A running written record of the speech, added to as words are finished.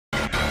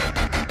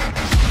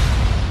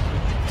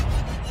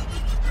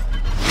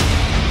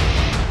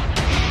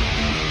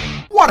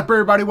What up,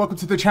 everybody? Welcome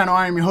to the channel.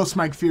 I am your host,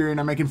 Mike Fury, and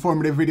I make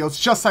informative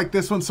videos just like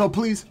this one. So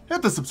please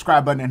hit the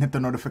subscribe button and hit the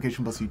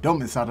notification bell so you don't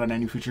miss out on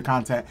any future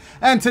content.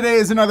 And today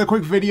is another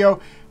quick video.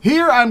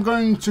 Here I'm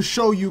going to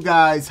show you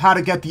guys how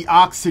to get the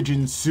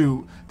oxygen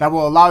suit that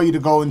will allow you to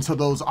go into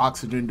those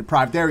oxygen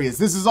deprived areas.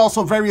 This is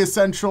also very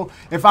essential,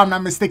 if I'm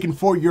not mistaken,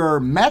 for your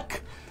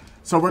mech.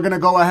 So we're gonna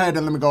go ahead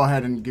and let me go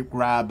ahead and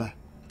grab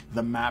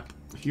the map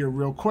here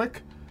real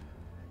quick.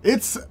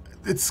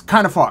 It's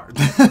kind of far.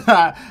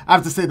 I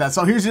have to say that.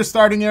 So here's your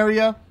starting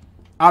area.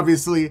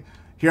 Obviously,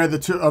 here are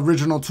the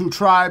original two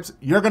tribes.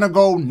 You're going to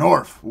go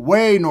north,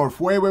 way north,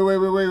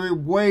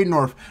 way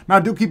north. Now,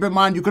 do keep in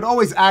mind, you could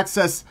always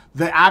access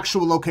the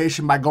actual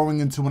location by going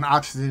into an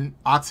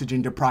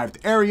oxygen deprived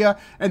area,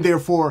 and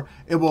therefore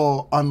it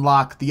will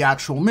unlock the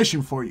actual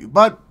mission for you.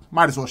 But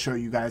might as well show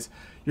you guys.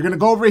 You're going to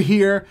go over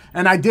here,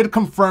 and I did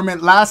confirm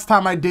it. Last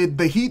time I did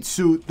the heat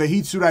suit,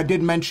 I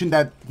did mention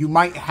that you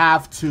might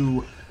have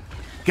to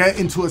get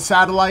into a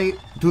satellite,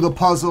 do the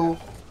puzzle.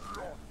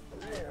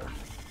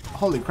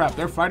 Holy crap,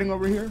 they're fighting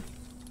over here?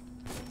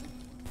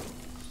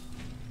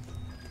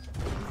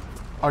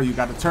 Oh, you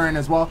got a turn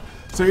as well.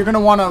 So you're going to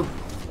want to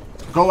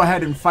go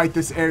ahead and fight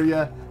this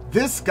area.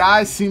 This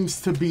guy seems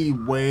to be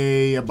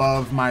way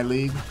above my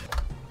league.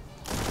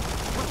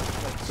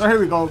 So here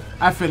we go.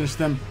 I finished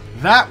him.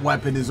 That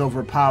weapon is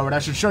overpowered. I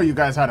should show you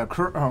guys how to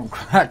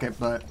crack it,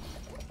 but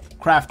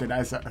craft it.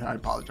 I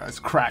apologize.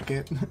 Crack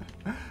it.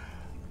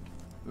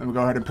 Let me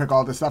go ahead and pick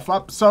all this stuff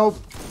up. So,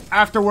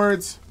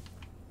 afterwards,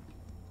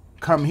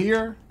 come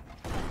here.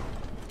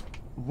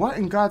 What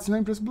in God's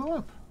name just blew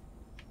up?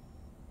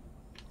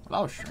 Well,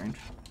 that was strange.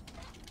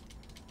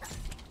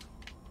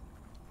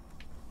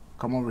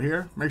 Come over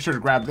here. Make sure to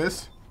grab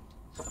this.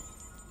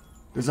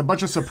 There's a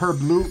bunch of superb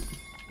loot,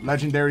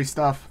 legendary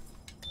stuff.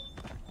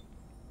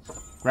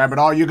 Grab it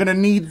all. You're going to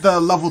need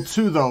the level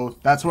 2, though.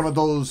 That's one of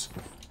those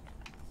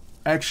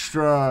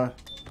extra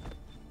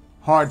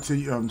hard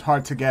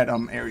to get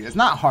areas.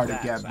 Not hard to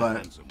get,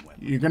 but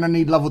you're gonna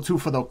need level 2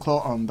 for the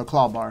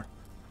claw bar,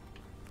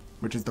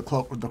 which is the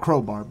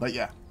crowbar. But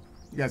yeah,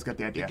 you guys got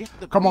the idea.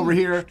 Come over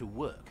here. To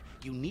work,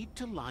 you need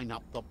to line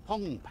up the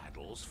pong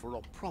paddles for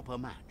a proper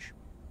match.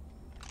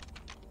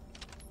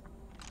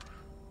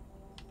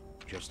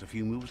 Just a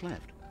few moves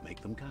left.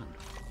 Make them count.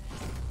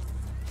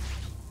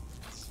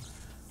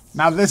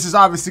 Now this is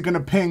obviously going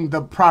to ping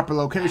the proper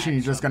location.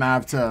 You're just going to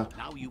have to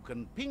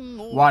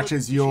watch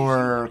as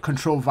your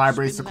control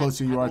vibrates the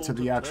closer you are to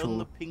the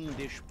actual...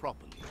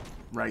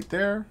 Right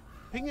there.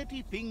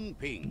 Pingity ping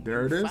ping.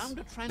 There it is.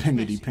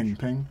 Pingity ping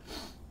ping.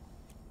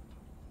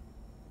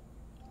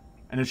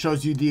 And it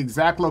shows you the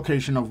exact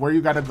location of where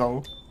you got to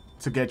go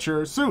to get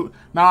your suit.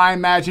 Now I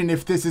imagine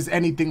if this is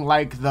anything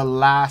like the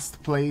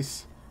last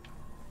place,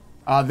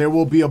 there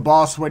will be a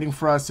boss waiting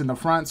for us in the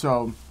front,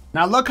 so...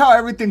 Now look how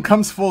everything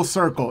comes full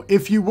circle.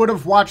 If you would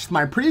have watched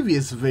my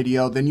previous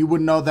video, then you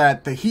would know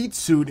that the heat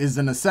suit is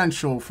an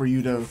essential for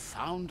you to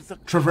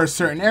traverse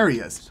certain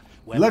areas.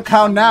 Look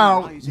how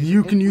now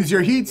you can use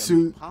your heat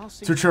suit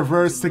to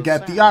traverse to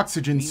get the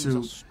oxygen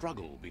suit.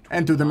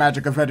 And through the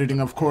magic of editing,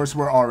 of course,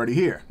 we're already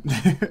here.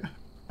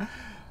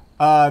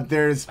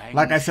 There's,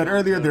 like I said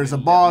earlier, there's a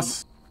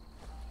boss.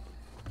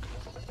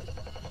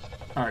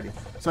 Alrighty,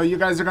 so you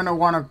guys are going to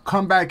want to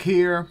come back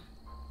here.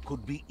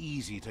 Could be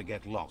easy to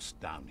get lost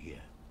down here.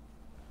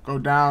 Go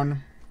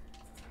down.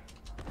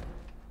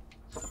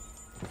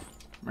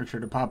 Make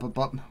sure to pop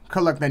up.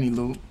 Collect any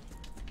loot.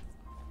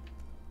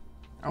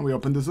 And we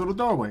open this little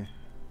doorway.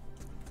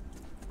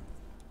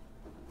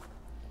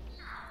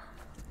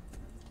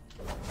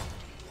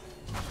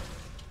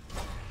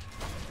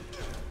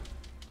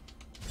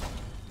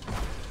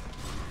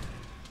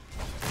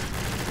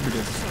 Look at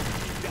this.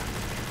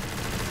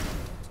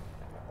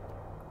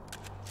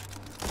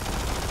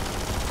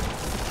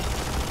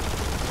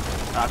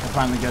 I can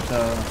finally get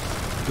the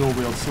dual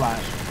wield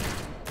slash.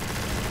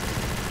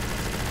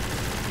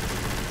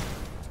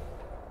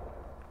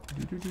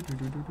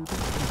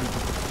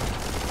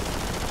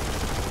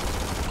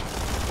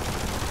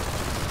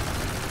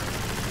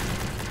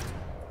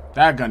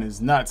 That gun is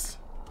nuts.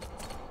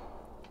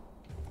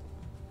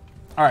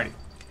 Alrighty.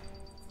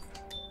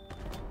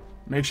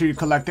 Make sure you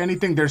collect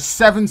anything. There's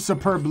 7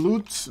 superb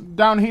loots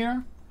down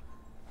here.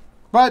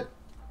 But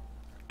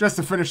just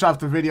to finish off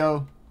the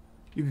video,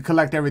 you can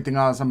collect everything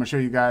else. I'm going to show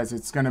you guys.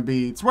 It's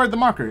where the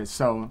marker is.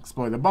 So,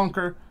 explore the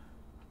bunker.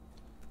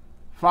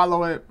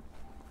 Follow it.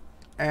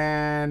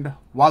 And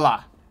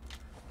voila.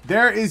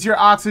 There is your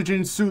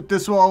oxygen suit.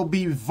 This will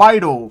be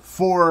vital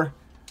for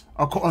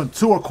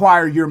to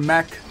acquire your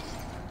mech.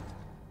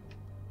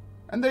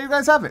 And there you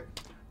guys have it.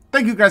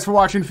 Thank you guys for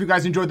watching. If you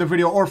guys enjoyed the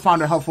video or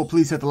found it helpful,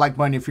 please hit the like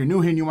button. If you're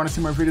new here and you want to see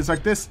more videos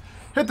like this,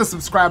 hit the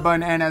subscribe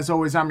button. And as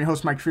always, I'm your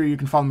host, Mike Fury. You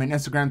can follow me on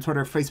Instagram,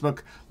 Twitter,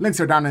 Facebook. Links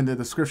are down in the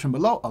description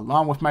below,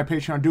 along with my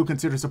Patreon. Do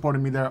consider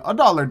supporting me there.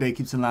 $1 a day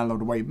keeps the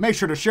landlord away. Make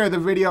sure to share the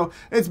video.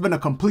 It's been a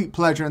complete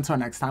pleasure. Until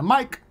next time,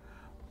 Mike,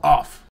 off.